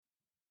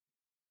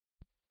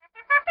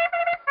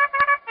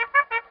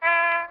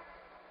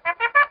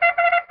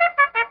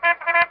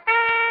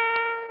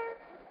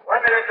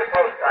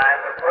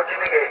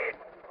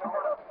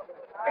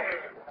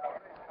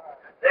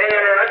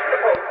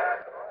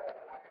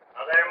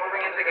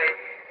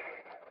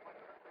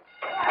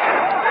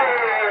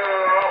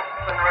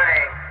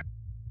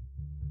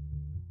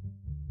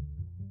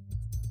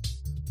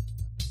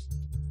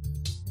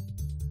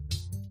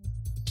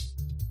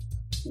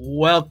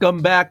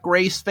Welcome back,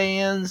 race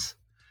fans.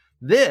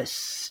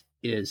 This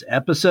is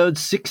episode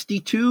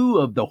 62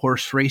 of the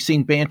Horse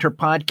Racing Banter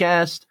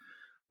Podcast.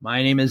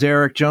 My name is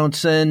Eric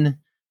Johnson,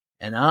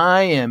 and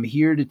I am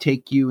here to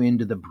take you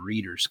into the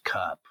Breeders'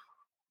 Cup.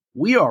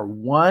 We are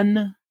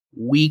 1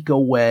 week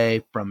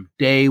away from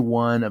day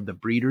one of the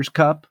Breeders'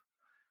 Cup,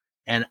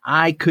 and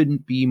I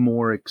couldn't be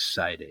more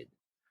excited.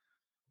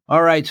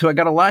 All right, so I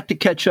got a lot to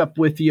catch up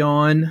with you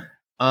on.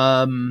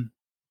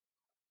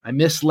 I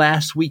missed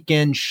last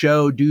weekend's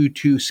show due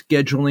to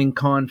scheduling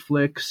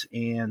conflicts,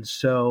 and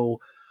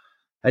so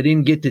I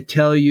didn't get to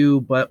tell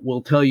you, but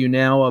we'll tell you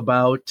now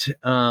about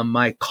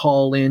my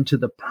call into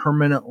the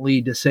Permanently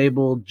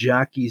Disabled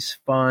Jockeys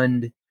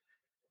Fund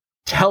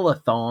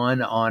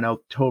telethon on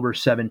October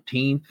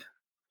 17th.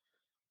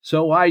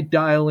 So I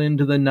dial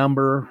into the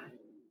number,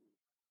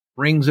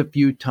 rings a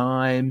few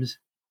times.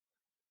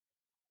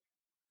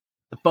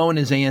 The phone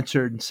is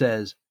answered and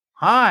says,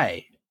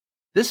 "Hi,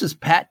 this is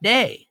Pat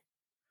Day."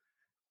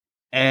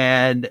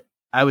 And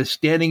I was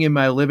standing in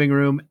my living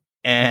room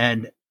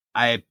and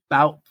I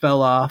about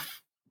fell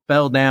off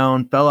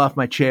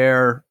my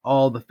chair,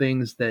 all the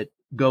things that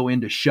go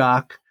into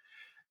shock.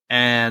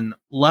 And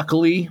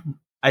luckily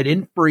I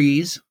didn't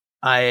freeze.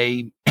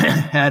 I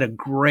had a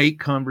great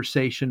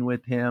conversation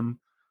with him,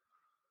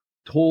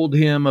 told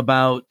him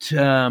about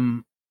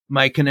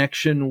my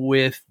connection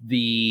with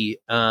the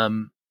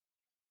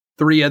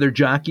 3 other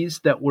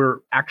jockeys that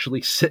were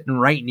actually sitting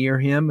right near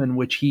him, in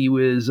which he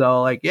was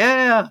all like,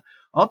 "Yeah,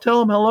 I'll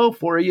tell him hello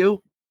for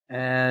you."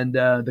 And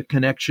the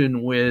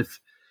connection with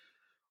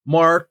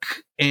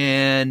Mark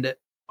and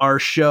our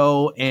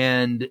show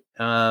and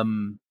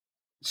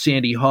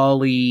Sandy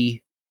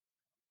Hawley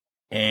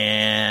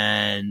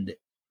and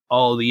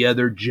all the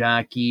other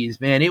jockeys,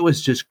 man, it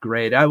was just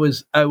great. I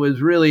was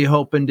really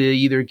hoping to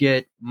either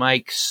get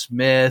Mike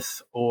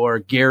Smith or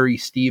Gary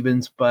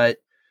Stevens, but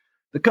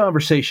the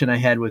conversation I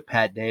had with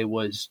Pat Day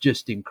was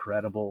just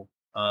incredible.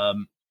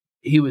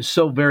 He was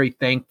so very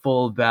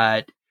thankful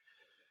that,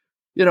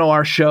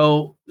 our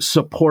show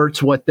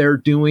supports what they're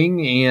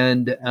doing,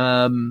 and,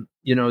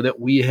 that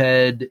we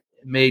had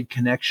made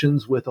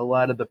connections with a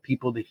lot of the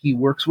people that he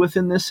works with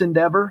in this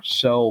endeavor.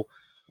 So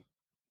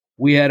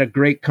we had a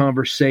great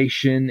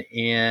conversation,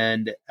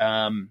 and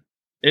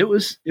it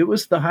was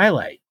the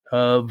highlight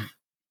of,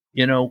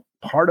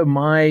 part of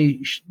my,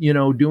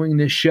 doing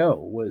this show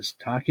was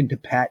talking to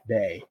Pat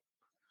Day,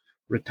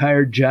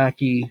 retired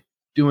jockey,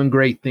 doing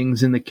great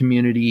things in the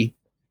community.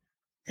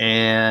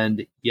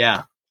 And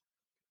yeah,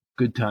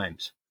 good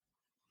times.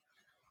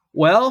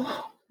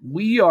 Well,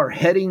 we are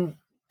heading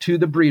to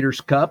the Breeders'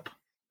 Cup,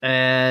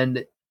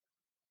 and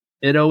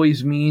it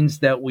always means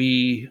that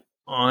we,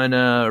 on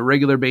a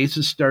regular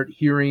basis, start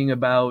hearing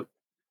about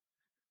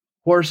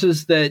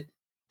horses that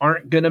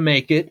aren't going to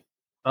make it.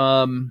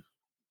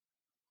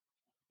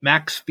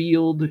 Max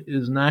Field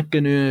is not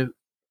going to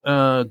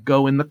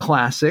go in the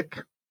Classic.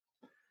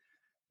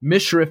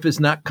 Mishriff is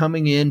not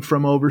coming in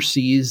from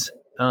overseas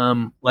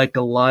like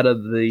a lot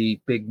of the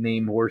big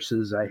name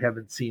horses. I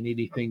haven't seen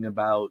anything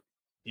about,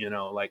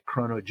 like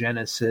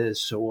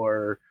Chronogenesis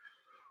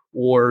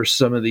or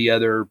some of the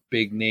other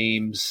big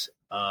names.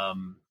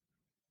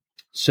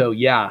 So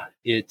yeah,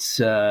 it's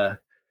a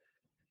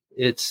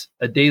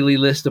daily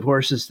list of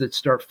horses that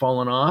start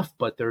falling off,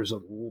 but there's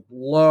a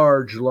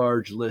large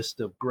list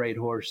of great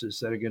horses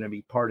that are going to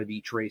be part of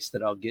each race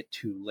that I'll get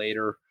to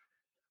later.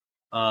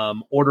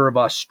 Order of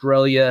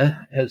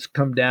Australia has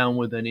come down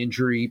with an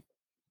injury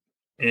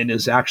and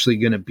is actually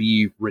going to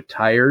be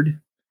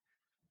retired.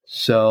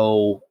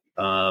 So,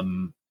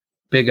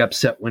 big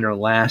upset winner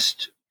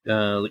last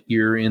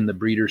year in the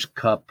Breeders'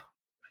 Cup.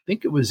 I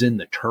think it was in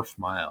the Turf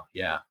Mile.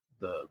 Yeah,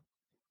 they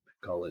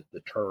call it the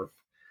Turf.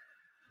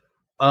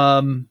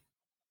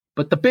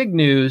 But the big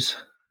news,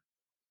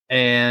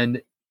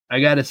 and I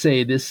got to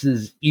say, this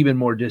is even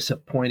more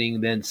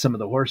disappointing than some of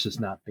the horses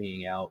not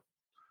being out.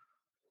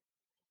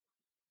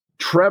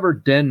 Trevor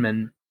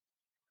Denman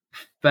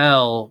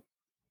fell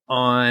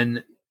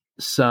on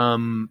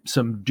some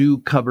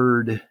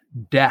dew-covered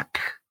deck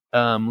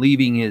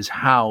leaving his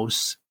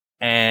house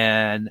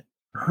and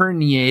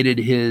herniated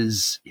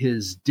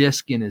his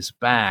disc in his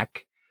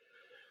back.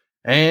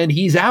 And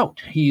he's out.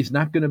 He's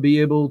not going to be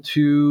able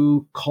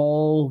to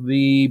call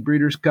the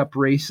Breeders' Cup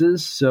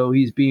races, so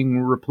he's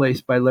being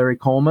replaced by Larry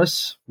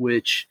Colmus,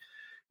 which,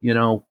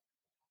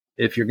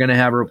 if you're going to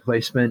have a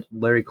replacement,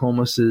 Larry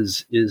Colmus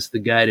is the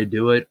guy to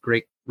do it.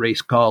 Great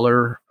race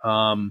caller.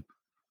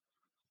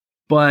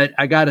 But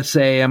I got to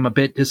say, I'm a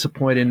bit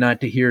disappointed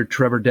not to hear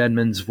Trevor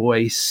Denman's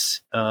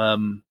voice.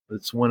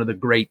 It's one of the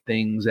great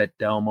things at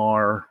Del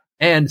Mar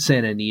and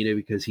Santa Anita,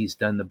 because he's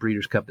done the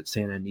Breeders' Cup at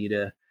Santa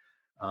Anita.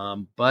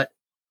 But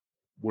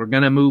we're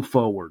going to move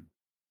forward.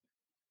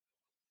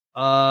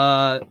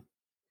 Another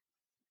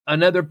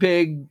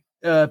big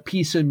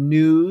piece of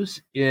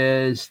news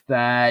is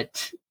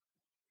that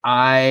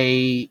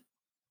I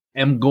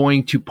am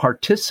going to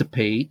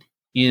participate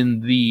in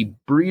the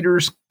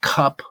Breeders'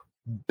 Cup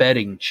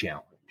Betting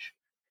Challenge.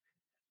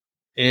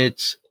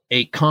 It's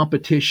a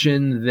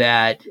competition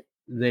that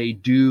they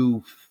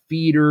do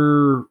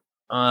feeder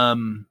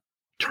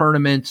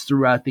tournaments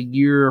throughout the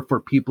year for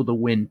people to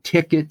win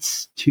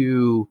tickets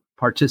to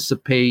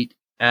participate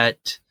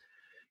at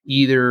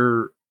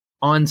either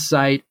on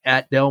site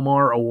at Del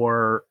Mar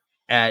or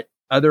at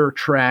other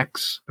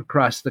tracks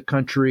across the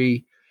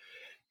country.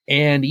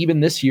 And even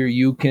this year,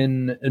 you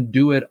can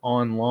do it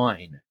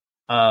online.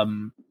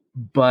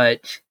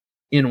 But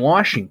in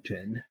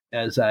Washington,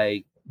 as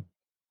I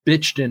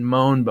bitched and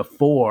moaned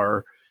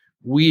before,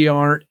 we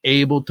aren't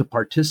able to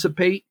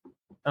participate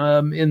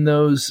in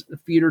those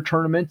feeder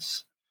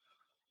tournaments.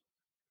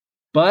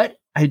 But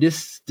I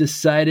just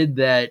decided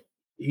that,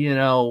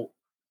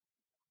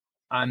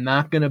 I'm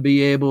not going to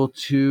be able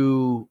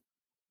to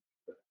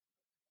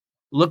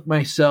look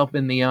myself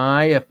in the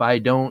eye if I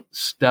don't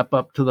step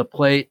up to the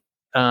plate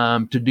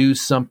to do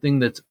something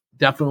that's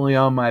definitely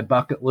on my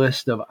bucket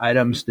list of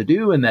items to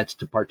do, and that's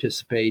to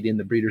participate in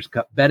the Breeders'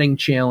 Cup Betting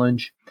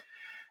Challenge.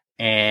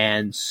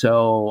 And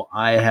so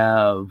I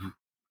have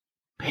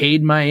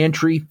paid my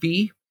entry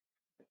fee.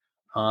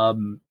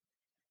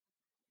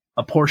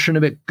 A portion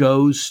of it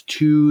goes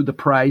to the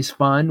prize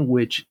fund,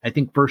 which I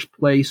think first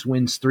place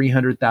wins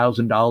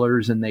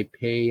 $300,000, and they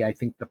pay, I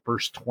think, the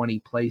first 20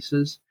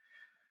 places.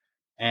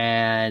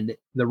 And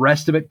the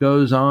rest of it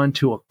goes on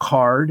to a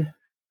card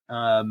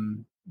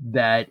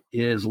that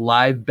is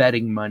live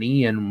betting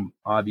money. And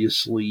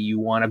obviously you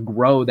want to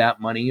grow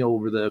that money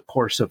over the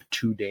course of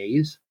 2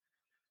 days.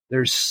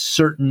 There's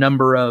certain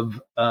number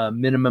of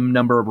minimum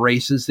number of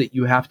races that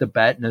you have to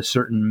bet and a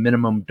certain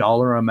minimum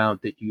dollar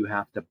amount that you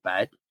have to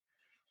bet.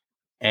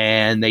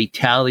 And they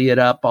tally it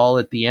up all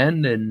at the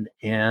end. And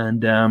there's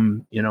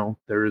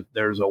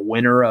a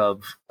winner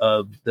of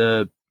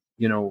the,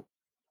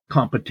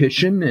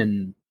 competition.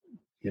 And,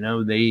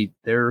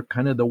 they're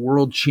kind of the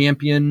world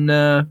champion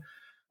of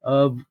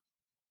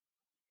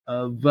the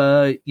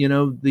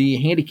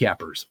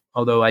handicappers.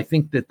 Although I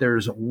think that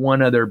there's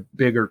one other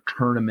bigger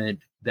tournament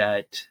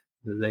that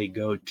they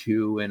go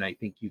to, and I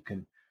think you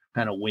can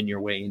kind of win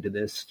your way into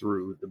this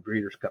through the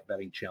Breeders' Cup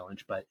Betting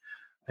Challenge. But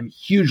I'm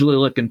hugely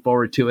looking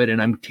forward to it, and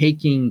I'm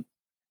taking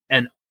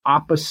an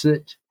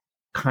opposite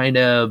kind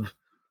of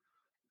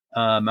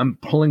I'm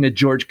pulling a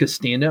George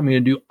Costanza. I'm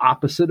going to do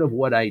opposite of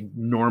what I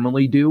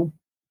normally do.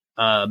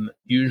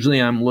 Usually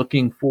I'm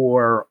looking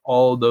for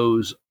all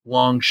those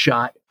long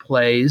shot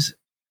plays,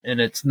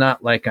 and it's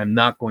not like I'm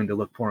not going to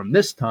look for them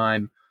this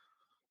time,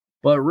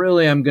 but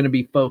really I'm going to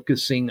be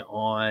focusing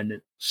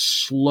on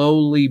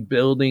slowly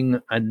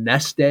building a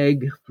nest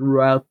egg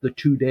throughout the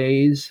 2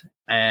 days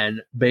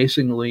and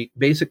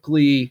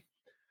basically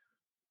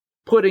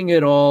putting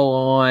it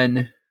all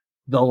on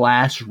the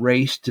last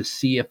race to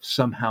see if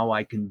somehow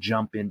I can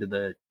jump into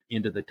the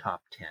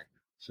top 10.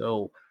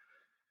 So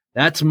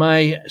that's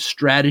my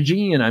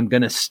strategy, and I'm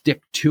going to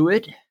stick to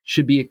it.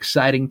 Should be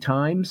exciting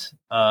times.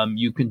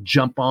 You can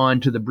jump on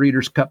to the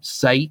Breeders' Cup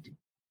site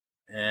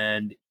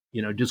and,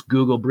 just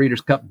Google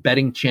Breeders' Cup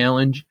Betting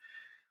Challenge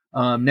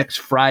next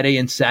Friday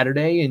and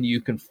Saturday, and you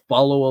can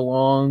follow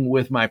along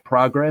with my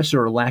progress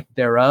or lack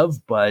thereof.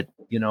 But,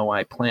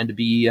 I plan to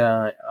be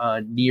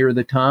near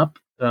the top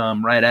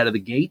right out of the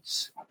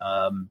gates.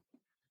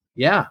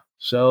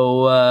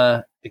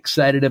 So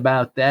excited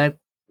about that.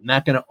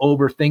 Not going to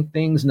overthink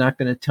things, not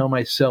going to tell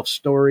myself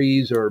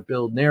stories or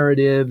build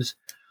narratives.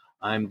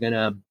 I'm going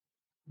to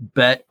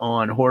bet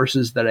on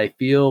horses that I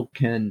feel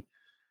can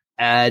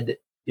add,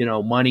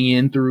 money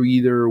in through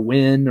either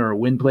win or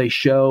win play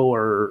show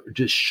or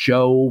just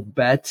show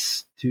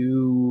bets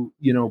to,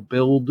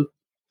 build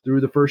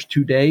through the first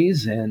 2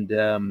 days. And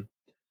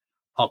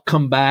I'll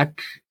come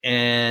back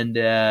and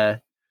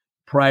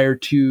prior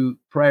to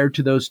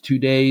those 2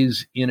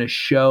 days in a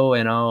show,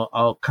 and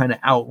I'll kind of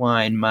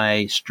outline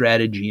my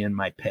strategy and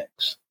my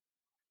picks.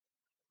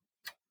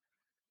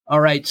 All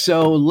right,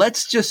 so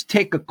let's just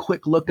take a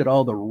quick look at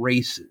all the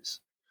races.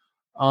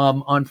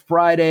 On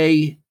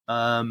Friday,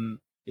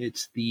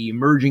 it's the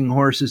Emerging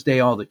Horses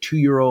Day, all the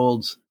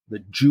 2-year-olds, the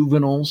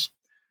juveniles.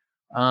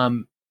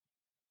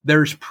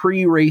 There's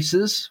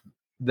pre-races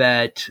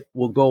that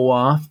will go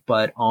off,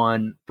 but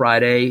on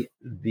Friday,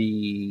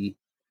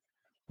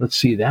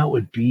 that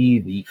would be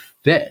the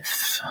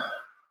 5th.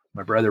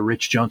 My brother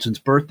Rich Johnson's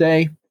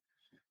birthday.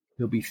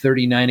 He'll be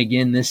 39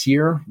 again this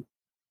year.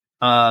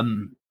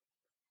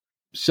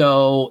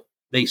 So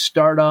they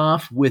start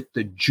off with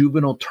the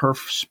Juvenile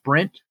Turf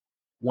Sprint,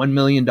 $1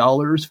 million,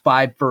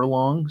 5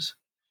 furlongs.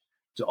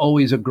 It's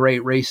always a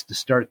great race to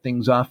start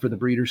things off for the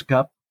Breeders'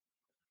 Cup.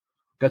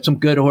 Got some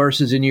good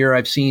horses in here.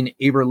 I've seen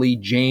Averly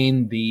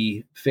Jane,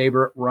 the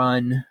favorite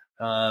run.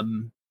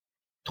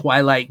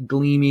 Twilight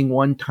Gleaming,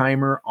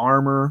 One-Timer,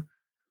 Armor,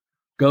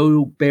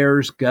 Go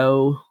Bears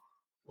Go.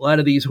 A lot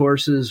of these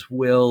horses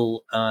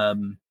will,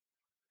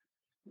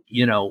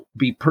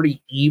 be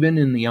pretty even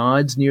in the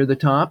odds near the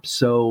top,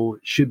 so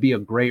should be a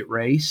great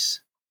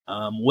race.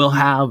 We'll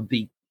have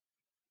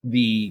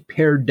the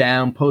pared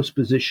down post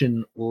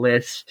position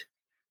list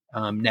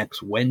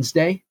next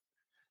Wednesday,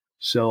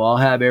 so I'll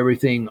have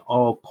everything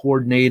all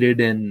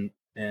coordinated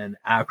and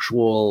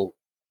actual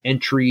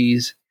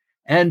entries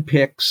and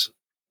picks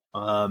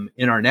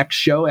in our next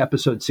show,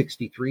 episode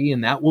 63,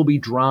 and that will be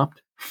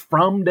dropped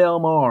from Del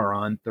Mar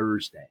on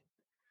Thursday.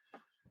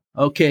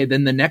 Okay,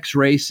 then the next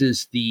race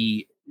is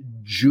the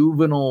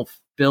Juvenile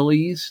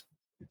Fillies.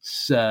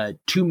 It's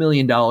 $2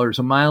 million,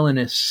 a mile and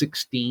a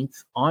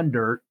 16th on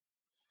dirt.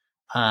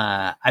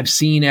 I've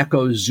seen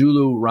Echo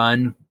Zulu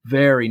run.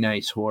 Very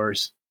nice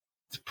horse.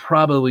 It's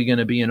probably going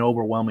to be an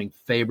overwhelming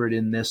favorite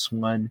in this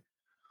one.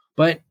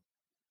 But,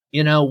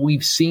 you know,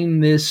 we've seen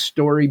this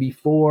story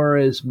before,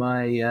 as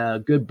my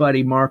good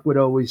buddy Mark would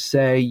always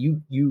say.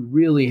 You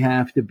really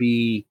have to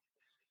be,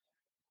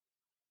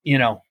 you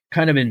know,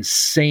 kind of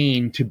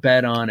insane to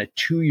bet on a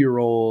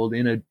 2-year-old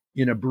in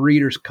a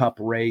Breeders' Cup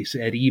race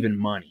at even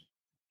money.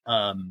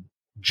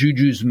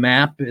 Juju's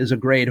Map is a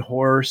great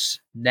horse.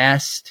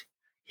 Nest,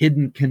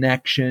 Hidden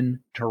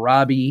Connection,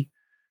 Tarabi,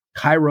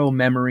 Cairo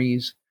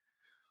Memories.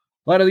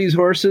 A lot of these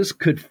horses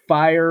could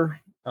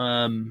fire.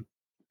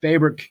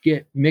 Favorite could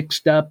get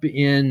mixed up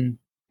in,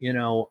 you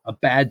know, a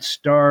bad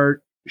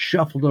start,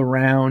 shuffled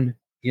around,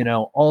 you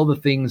know, all the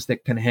things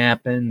that can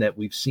happen that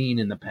we've seen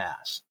in the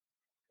past.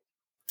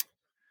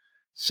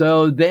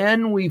 So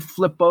then we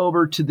flip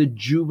over to the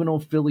Juvenile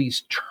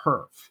Fillies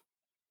Turf.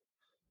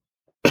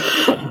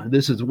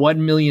 This is $1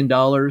 million.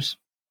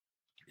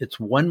 It's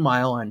 1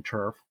 mile on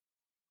turf.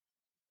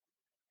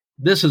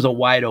 This is a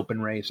wide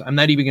open race. I'm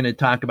not even going to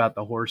talk about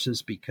the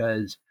horses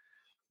because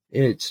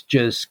it's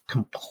just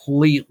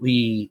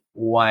completely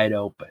wide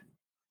open.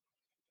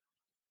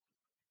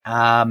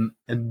 And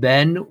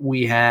then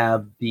we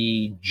have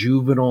the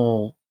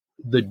juvenile,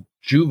 $2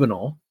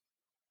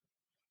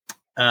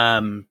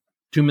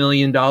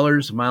 million,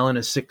 a mile and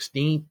a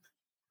 16th.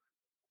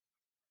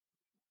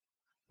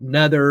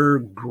 Another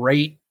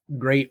great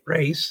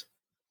race.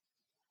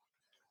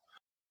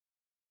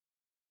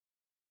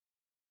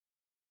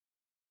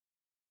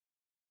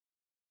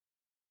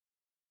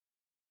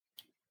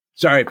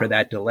 Sorry for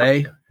that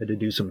delay. Had to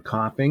do some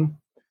coughing.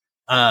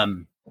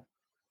 Let's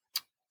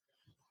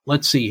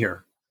see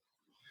here.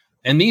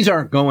 And these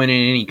aren't going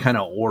in any kind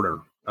of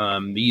order.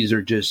 These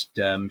are just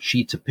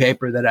sheets of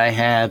paper that I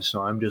have,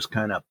 so I'm just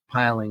kind of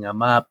piling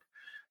them up.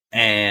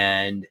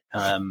 And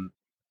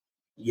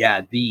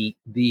yeah, the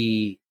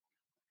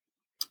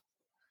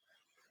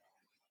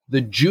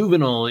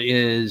juvenile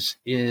is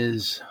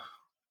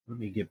let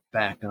me get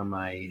back on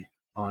my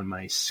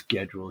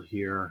schedule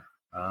here.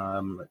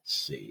 Let's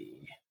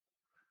see.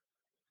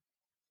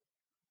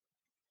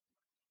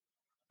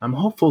 I'm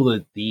hopeful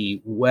that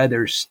the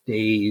weather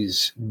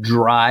stays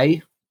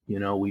dry. You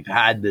know, we've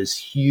had this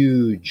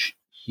huge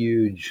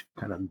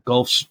kind of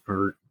Gulf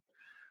spurt.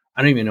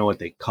 I don't even know what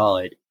they call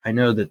it. I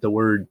know that the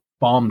word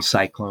bomb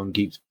cyclone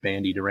keeps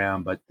bandied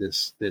around, but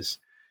this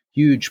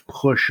huge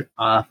push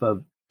off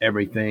of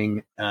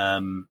everything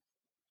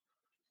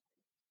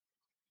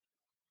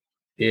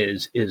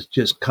is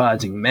just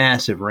causing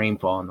massive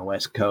rainfall on the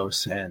West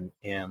Coast, and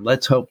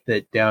let's hope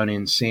that down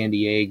in San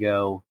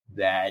Diego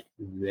that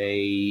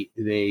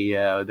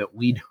that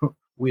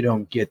we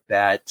don't get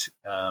that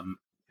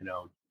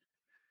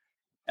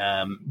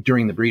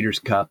during the Breeders'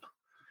 Cup.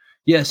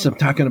 Yes, I'm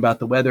talking about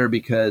the weather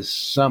because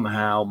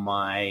somehow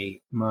my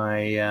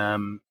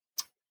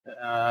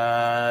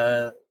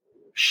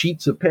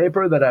sheets of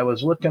paper that I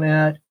was looking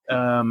at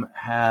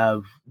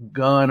have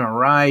gone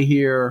awry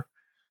here,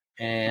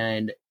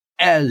 and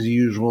as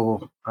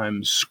usual,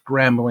 I'm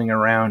scrambling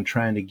around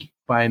trying to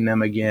find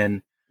them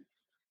again.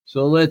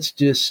 So let's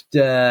just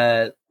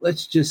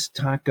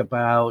talk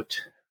about.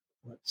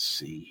 Let's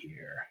see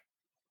here.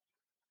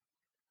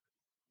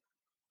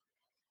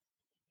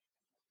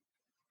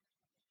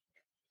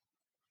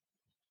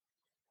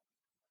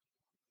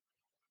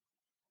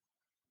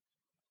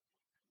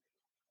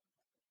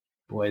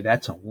 Boy,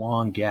 that's a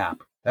long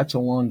gap. That's a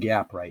long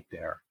gap right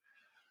there.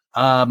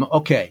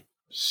 Okay,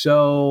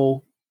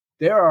 so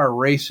there are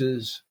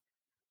races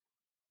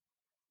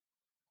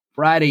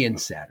Friday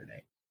and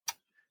Saturday.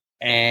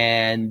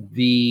 And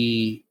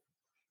the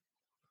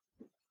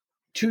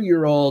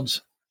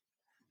 2-year-olds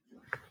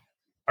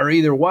are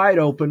either wide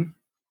open,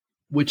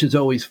 which is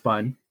always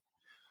fun,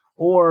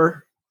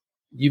 or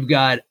you've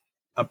got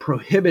a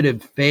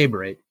prohibitive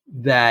favorite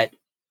that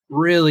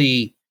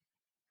really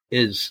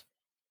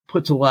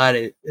puts a lot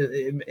of,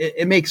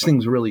 it makes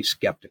things really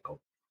skeptical.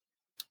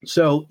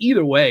 So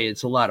either way,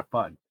 it's a lot of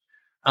fun.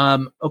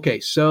 Okay,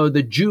 so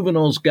the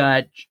juveniles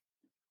got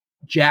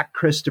Jack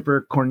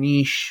Christopher,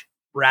 Corniche,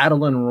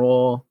 Rattle and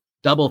Roll,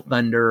 Double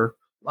Thunder,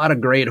 a lot of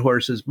great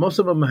horses. Most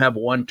of them have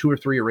won 2 or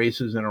 3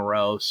 races in a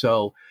row.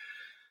 So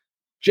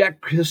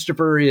Jack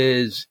Christopher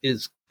is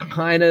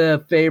kind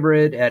of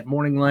favorite at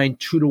morning line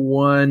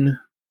 2-1,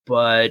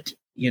 but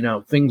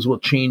things will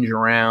change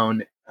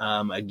around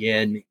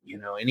again,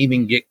 and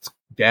even gets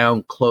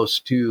down close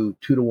to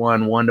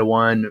 2-1,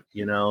 1-1.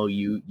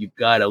 You've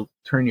got to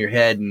turn your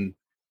head and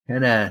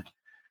kind of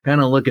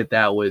look at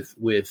that with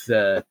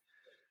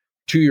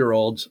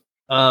 2-year-olds.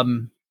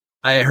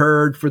 I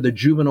heard for the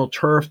juvenile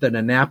turf that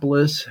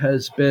Annapolis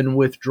has been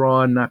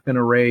withdrawn, not going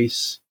to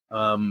race.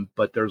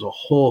 But there's a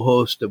whole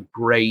host of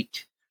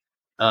great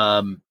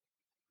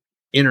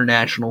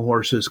international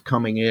horses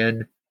coming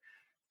in,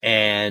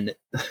 and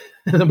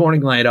the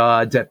morning line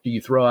odds after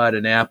you throw out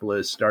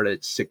Annapolis start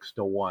at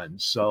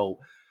 6-1. So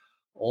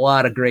a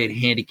lot of great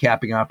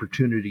handicapping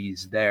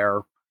opportunities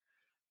there.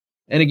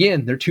 And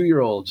again, they're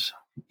 2-year-olds.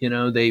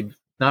 They've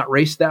not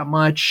raced that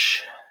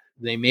much.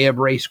 They may have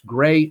raced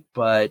great,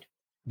 but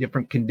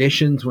different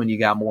conditions when you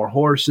got more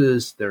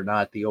horses. They're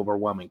not the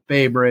overwhelming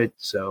favorite.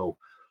 So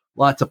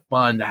lots of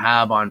fun to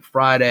have on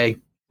Friday.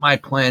 My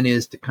plan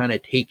is to kind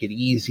of take it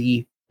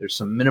easy. There's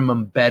some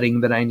minimum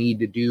betting that I need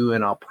to do,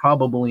 and I'll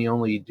probably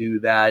only do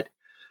that.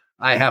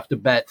 I have to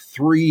bet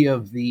 3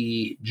 of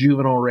the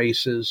juvenile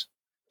races.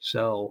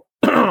 So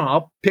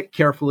I'll pick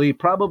carefully,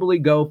 probably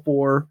go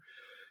for,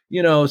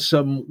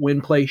 some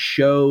win play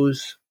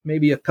shows,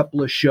 maybe a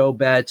couple of show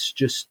bets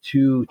just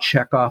to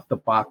check off the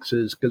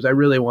boxes, because I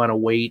really want to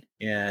wait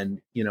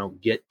and,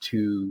 get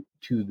to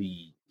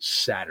the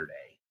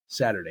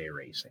Saturday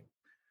racing.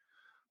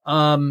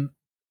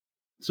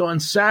 So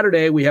on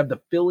Saturday, we have the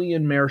filly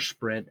and mare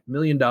sprint, $1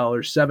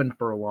 million, 7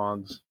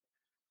 furlongs.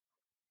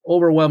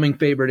 Overwhelming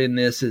favorite in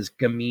this is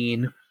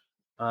Gamine.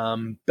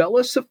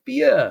 Bella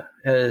Sophia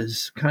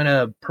has kind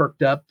of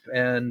perked up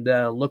and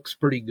looks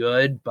pretty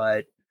good,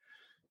 but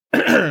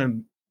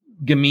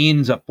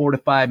Gamine's a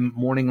 4-5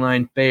 morning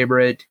line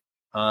favorite.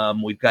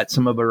 We've got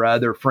some of our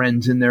other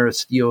friends in there,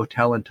 Estilo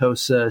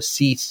Talentosa,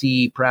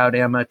 CC, Proud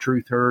Emma,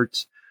 Truth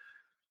Hurts.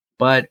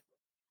 But,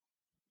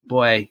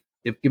 boy,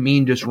 if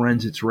Gamine just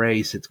runs its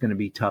race, it's going to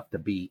be tough to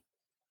beat.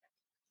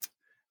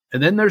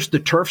 And then there's the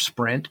turf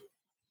sprint,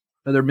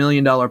 another $1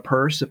 million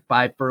purse at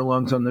 5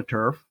 furlongs on the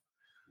turf.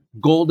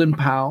 Golden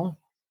Pal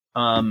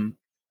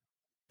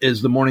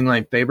is the morning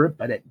line favorite,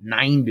 but at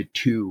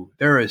 9-2.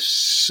 There is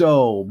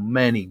so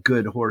many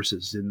good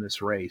horses in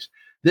this race.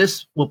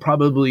 This will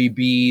probably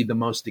be the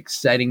most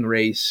exciting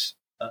race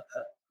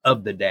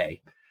of the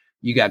day.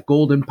 You got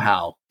Golden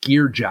Pal,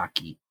 Gear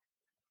Jockey,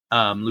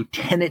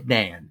 Lieutenant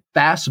Dan,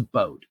 Fast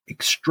Boat,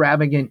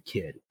 Extravagant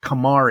Kid,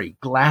 Kamari,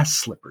 Glass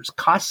Slippers,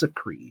 Casa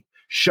Cree,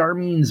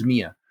 Charmine's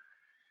Mia.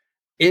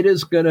 It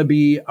is going to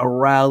be a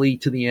rally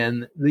to the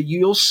end.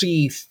 You'll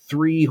see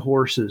 3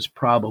 horses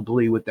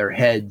probably with their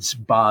heads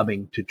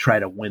bobbing to try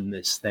to win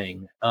this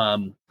thing.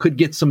 Could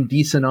get some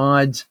decent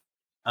odds.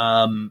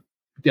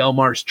 Del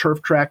Mar's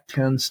turf track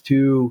tends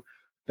to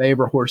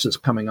favor horses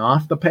coming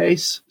off the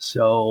pace,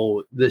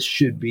 so this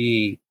should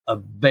be a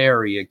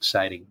very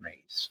exciting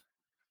race.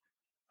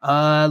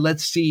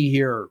 Let's see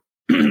here.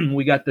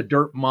 We got the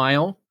Dirt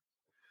Mile.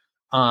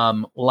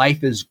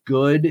 Life is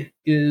Good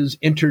is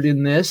entered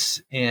in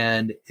this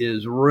and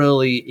is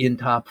really in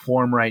top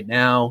form right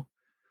now.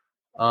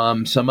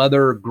 Some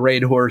other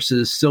great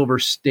horses, Silver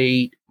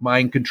State,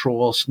 Mind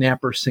Control,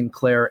 Snapper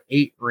Sinclair,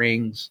 8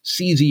 Rings,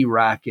 CZ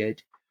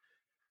Rocket.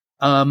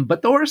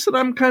 But the horse that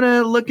I'm kind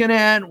of looking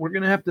at, we're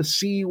going to have to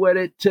see what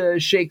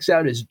it shakes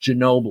out, is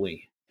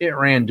Ginobili. It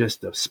ran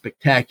just a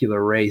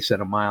spectacular race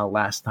at a mile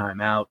last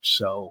time out.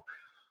 So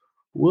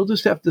we'll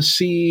just have to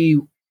see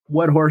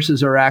what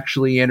horses are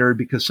actually entered,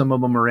 because some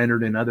of them are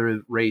entered in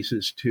other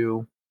races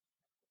too.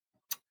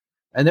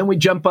 And then we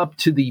jump up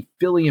to the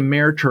filly and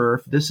mare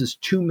turf. This is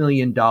 $2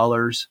 million,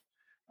 1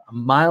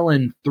 mile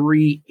and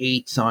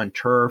 3/8 on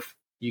turf.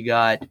 You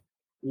got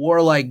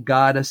Warlike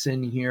Goddess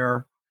in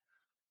here,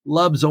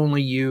 Love's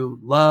Only You,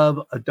 Love,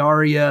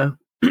 Adaria,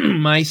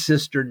 My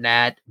Sister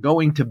Nat,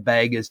 Going to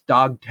Vegas,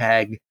 Dog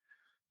Tag.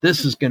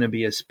 This is going to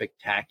be a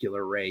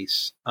spectacular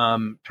race.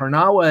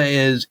 Tarnawa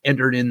is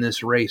entered in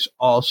this race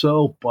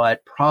also,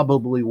 but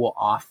probably will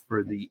opt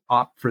for the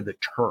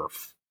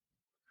turf.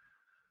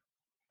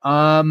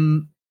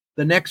 The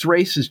next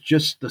race is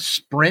just the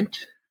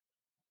sprint.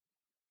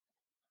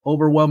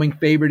 Overwhelming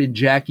favorite in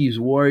Jackie's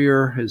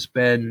Warrior has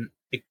been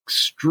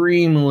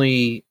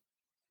extremely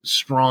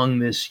strong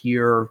this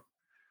year.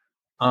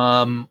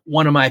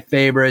 One of my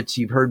favorites,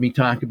 you've heard me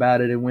talk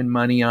about it and win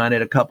money on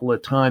it a couple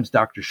of times.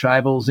 Dr.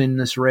 Scheibel's in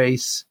this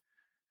race.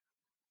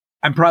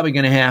 I'm probably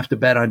going to have to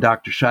bet on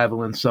Dr.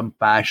 Scheibel in some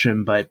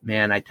fashion, but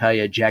man, I tell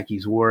you,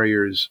 Jackie's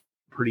Warrior is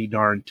pretty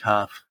darn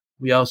tough.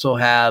 We also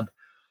have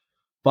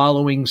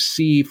Following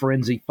C,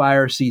 Forensic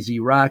Fire, CZ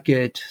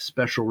Rocket,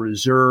 Special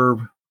Reserve.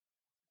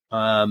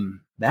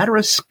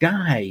 Madara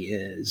Sky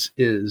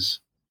is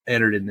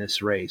entered in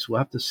this race. We'll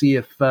have to see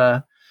if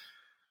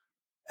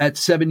at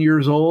 7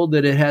 years old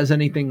that it has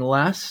anything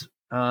less.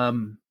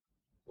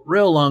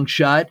 Real long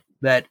shot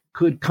that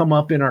could come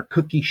up in our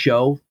cookie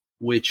show,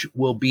 which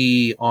will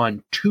be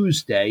on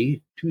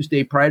Tuesday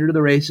prior to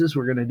the races.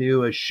 We're going to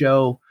do a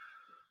show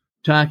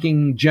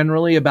talking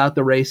generally about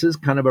the races,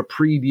 kind of a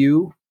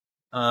preview.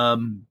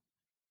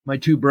 My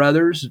 2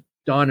 brothers,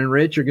 Don and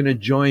Rich, are going to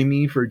join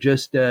me for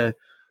just a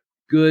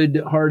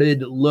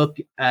good-hearted look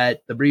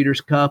at the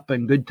Breeders' Cup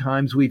and good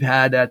times we've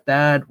had at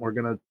that. We're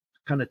going to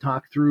kind of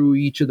talk through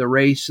each of the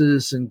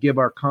races and give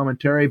our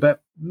commentary,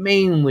 but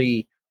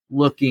mainly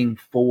looking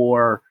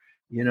for,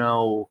 Yeah.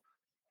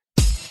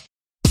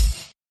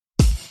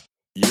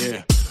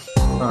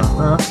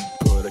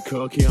 Put a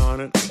cookie on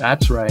it.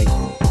 That's right.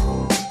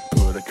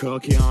 Put a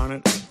cookie on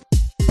it.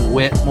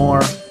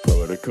 Whitmore.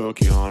 Put a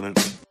cookie on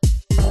it.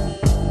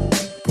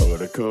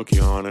 cookie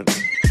on it.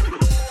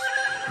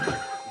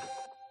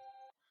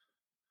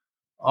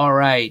 All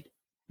right.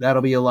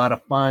 That'll be a lot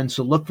of fun.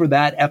 So look for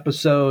that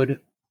episode.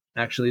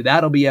 Actually,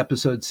 that'll be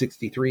episode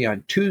 63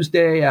 on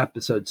Tuesday.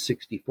 Episode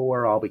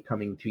 64, I'll be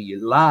coming to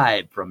you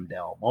live from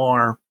Del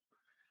Mar.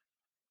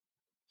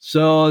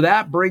 So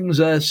that brings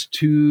us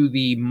to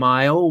the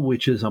mile,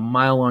 which is a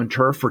mile on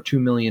turf for $2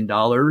 million.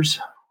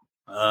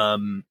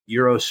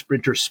 Euro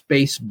Sprinter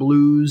Space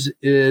Blues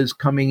is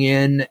coming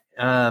in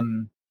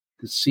to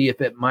see if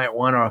it might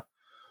want to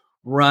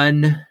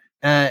run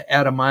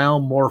at a mile.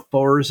 More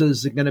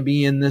Forzas are going to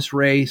be in this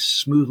race.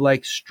 Smooth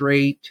Like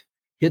Straight,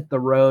 Hit the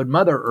Road,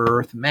 Mother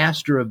Earth,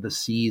 Master of the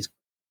Seas,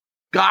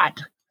 Got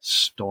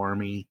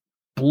Stormy,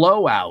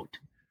 Blowout.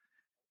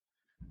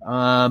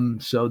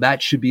 So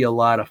that should be a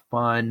lot of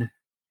fun.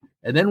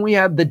 And then we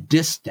have the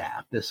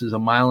Distaff. This is a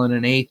mile and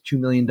an eighth, $2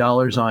 million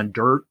on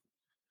dirt.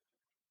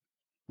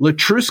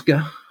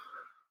 Latruska.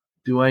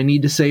 Do I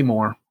need to say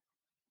more?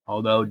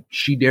 Although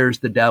She Dares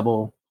the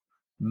Devil.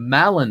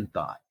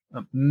 Malanthot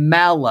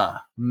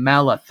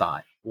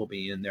will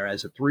be in there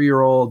as a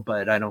 3-year-old,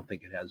 but I don't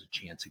think it has a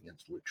chance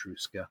against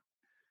Latruska.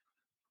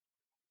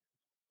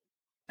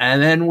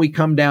 And then we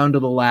come down to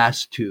the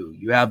last two.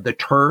 You have the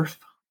turf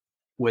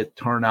with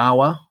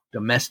Tarnawa,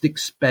 Domestic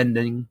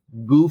Spending,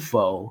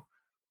 Gufo,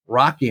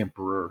 Rock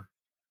Emperor,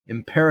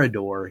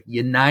 Imperador,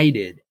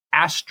 United,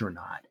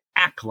 Astronaut,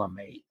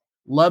 Acclimate,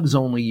 Love's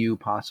Only You,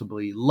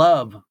 possibly,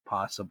 Love,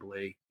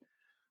 possibly.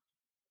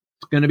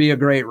 It's going to be a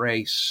great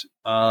race.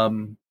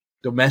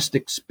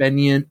 Domestic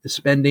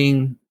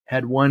Spending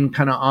had one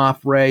kind of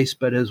off race,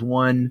 but has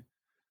won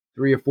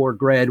 3 or 4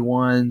 grade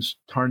ones.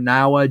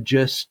 Tarnawa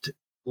just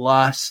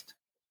lost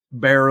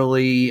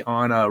barely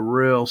on a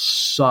real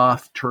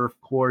soft turf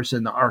course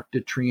in the Arc de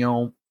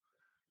Triomphe.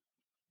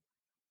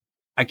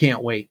 I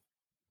can't wait.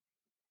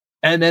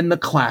 And then the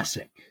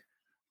Classic.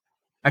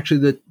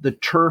 Actually, the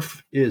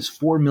turf is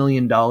 $4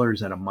 million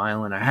at a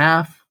mile and a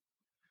half.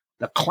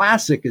 The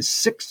Classic is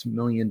 $6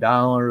 million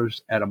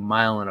at a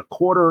mile and a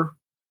quarter.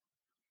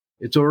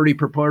 It's already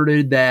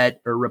reported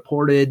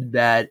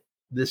that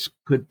this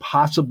could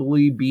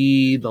possibly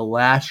be the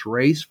last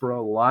race for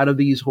a lot of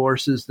these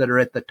horses that are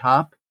at the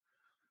top.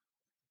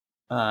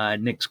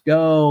 Knicks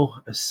Go,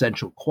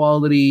 Essential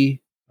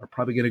Quality are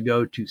probably going to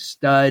go to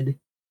stud.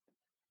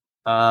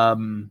 Hot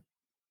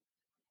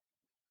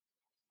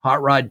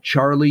Rod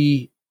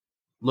Charlie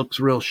looks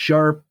real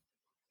sharp.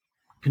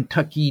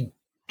 Kentucky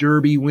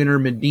Derby winner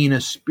Medina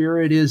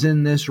Spirit is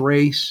in this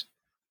race.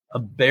 A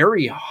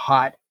very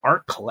hot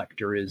Art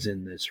Collector is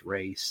in this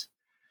race.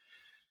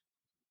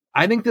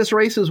 I think this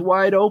race is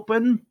wide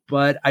open,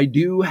 but I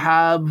do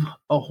have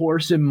a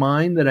horse in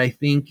mind that I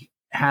think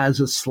has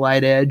a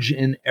slight edge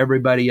in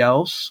everybody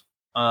else.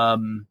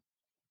 But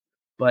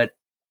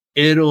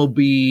it'll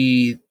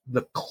be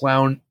the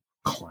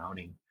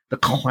crowning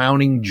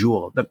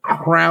jewel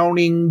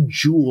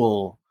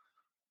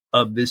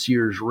of this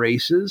year's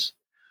races.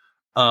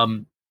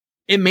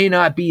 It may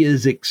not be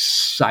as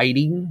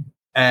exciting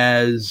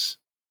as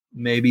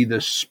maybe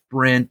the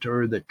sprint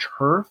or the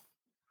turf,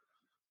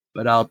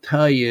 but I'll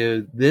tell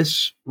you,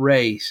 this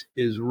race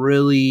is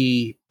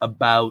really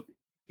about,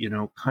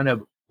 kind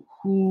of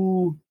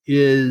who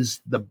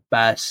is the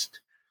best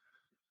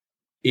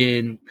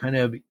in kind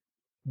of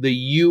the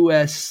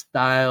U.S.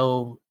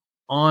 style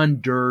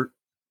on dirt,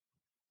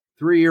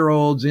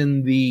 3-year-olds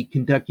in the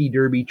Kentucky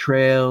Derby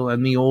Trail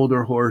and the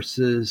older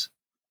horses.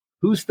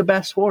 Who's the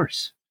best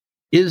horse?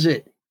 Is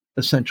it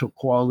Essential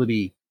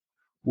Quality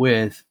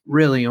with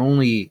really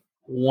only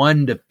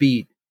one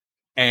defeat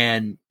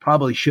and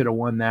probably should have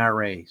won that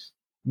race?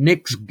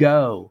 Knicks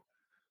Go,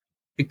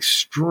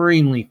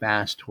 extremely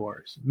fast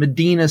horse.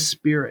 Medina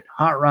Spirit,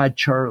 Hot Rod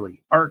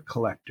Charlie, Art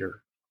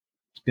Collector.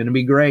 It's going to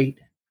be great.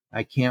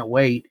 I can't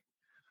wait.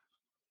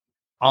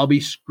 I'll be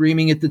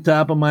screaming at the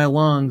top of my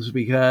lungs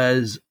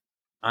because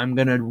I'm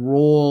going to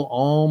roll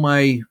all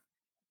my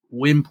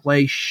win,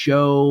 play,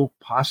 show,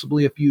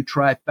 possibly a few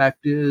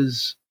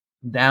trifectas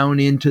down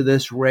into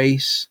this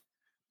race.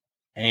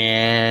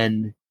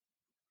 And,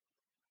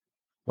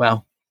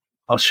 well,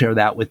 I'll share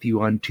that with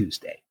you on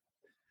Tuesday.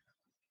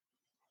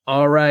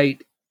 All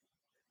right.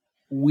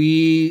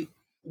 We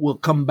will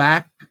come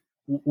back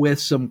with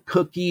some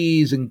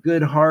cookies and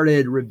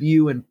good-hearted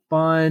review and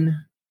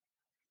fun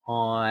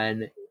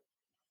on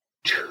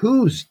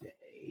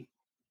Tuesday.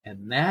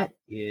 And that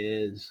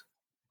is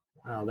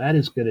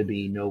going to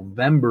be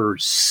November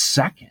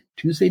 2nd.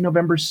 Tuesday,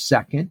 November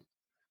 2nd.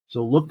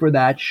 So look for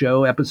that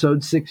show,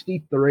 episode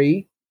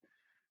 63.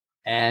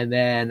 And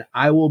then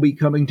I will be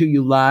coming to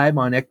you live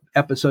on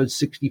episode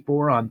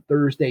 64 on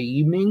Thursday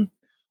evening.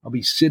 I'll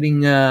be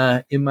sitting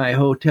in my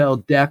hotel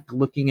deck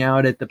looking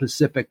out at the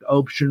Pacific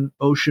Ocean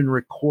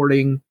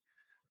recording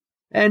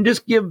and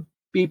just give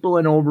people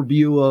an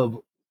overview of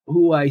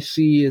who I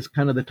see as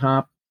kind of the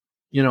top,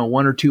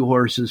 1 or 2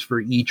 horses for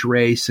each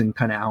race and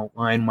kind of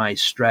outline my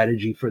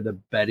strategy for the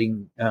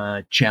betting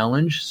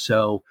challenge.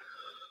 So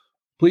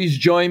please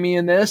join me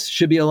in this.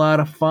 Should be a lot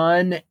of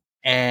fun.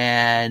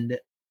 And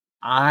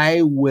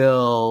I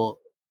will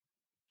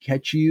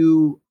catch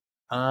you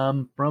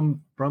from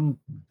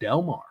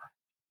Del Mar.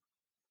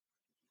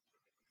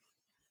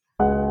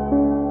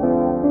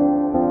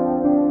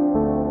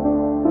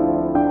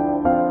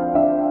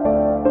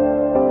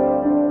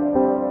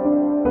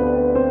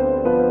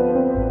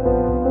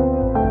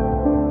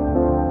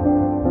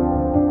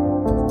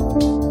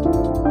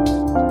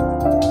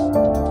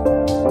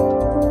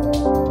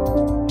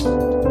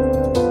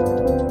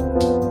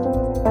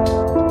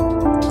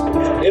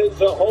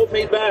 Hold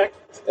Me Back.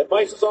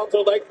 Advice is also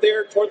like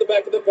there toward the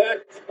back of the pack,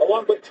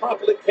 along with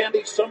Chocolate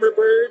Candy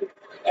Summerbird.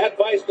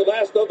 Advice, the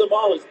last of them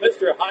all, is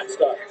Mr.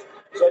 Hotstock.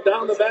 So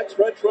down the back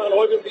stretch run,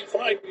 Oregon be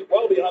fine, be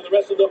well behind the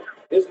rest of them,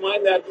 is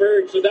Mind That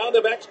Bird. So down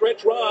the back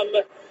stretch run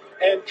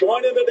and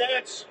join in the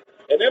dance.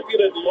 An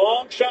impudent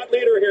long shot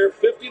leader here,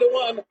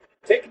 50-1,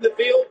 taking the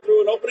field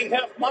through an opening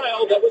half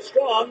mile that was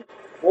strong,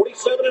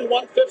 47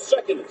 1/5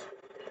 seconds.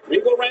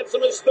 Regal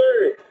Ransom is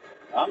third.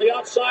 On the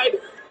outside,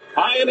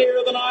 Pioneer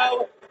of the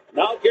Nile.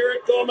 Now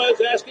Garrett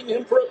Gomez asking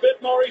him for a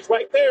bit more. He's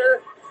right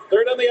there.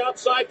 Third on the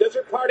outside.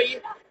 Desert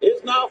Party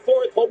is now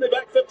fourth. Hold Me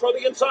Back fifth for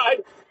the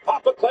inside.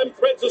 Papa Clem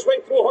threads his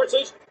way through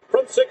horses.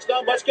 From six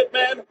down, Musket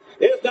Man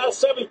is now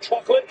seventh.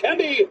 Chocolate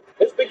Candy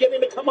is beginning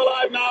to come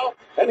alive now,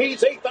 and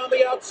he's eighth on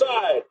the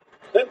outside.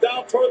 Then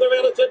down toward the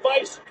rail, it's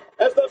Advice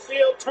as the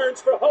field turns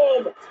for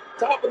home.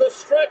 Top of the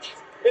stretch,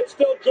 it's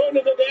still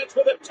joining the dance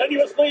with a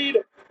tenuous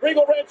lead.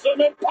 Regal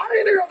Ransom and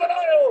Pioneer of the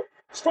Nile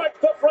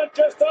strike the front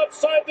just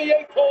outside the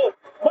 8th hole.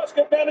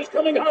 Musket Man is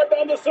coming hard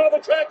down the center of the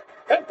track,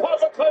 and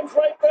Papa Clem's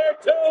right there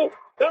too.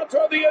 Down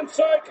toward the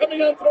inside,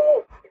 coming on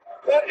through.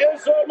 That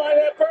is Mind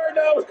That Bird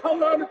now is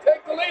coming on to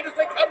take the lead.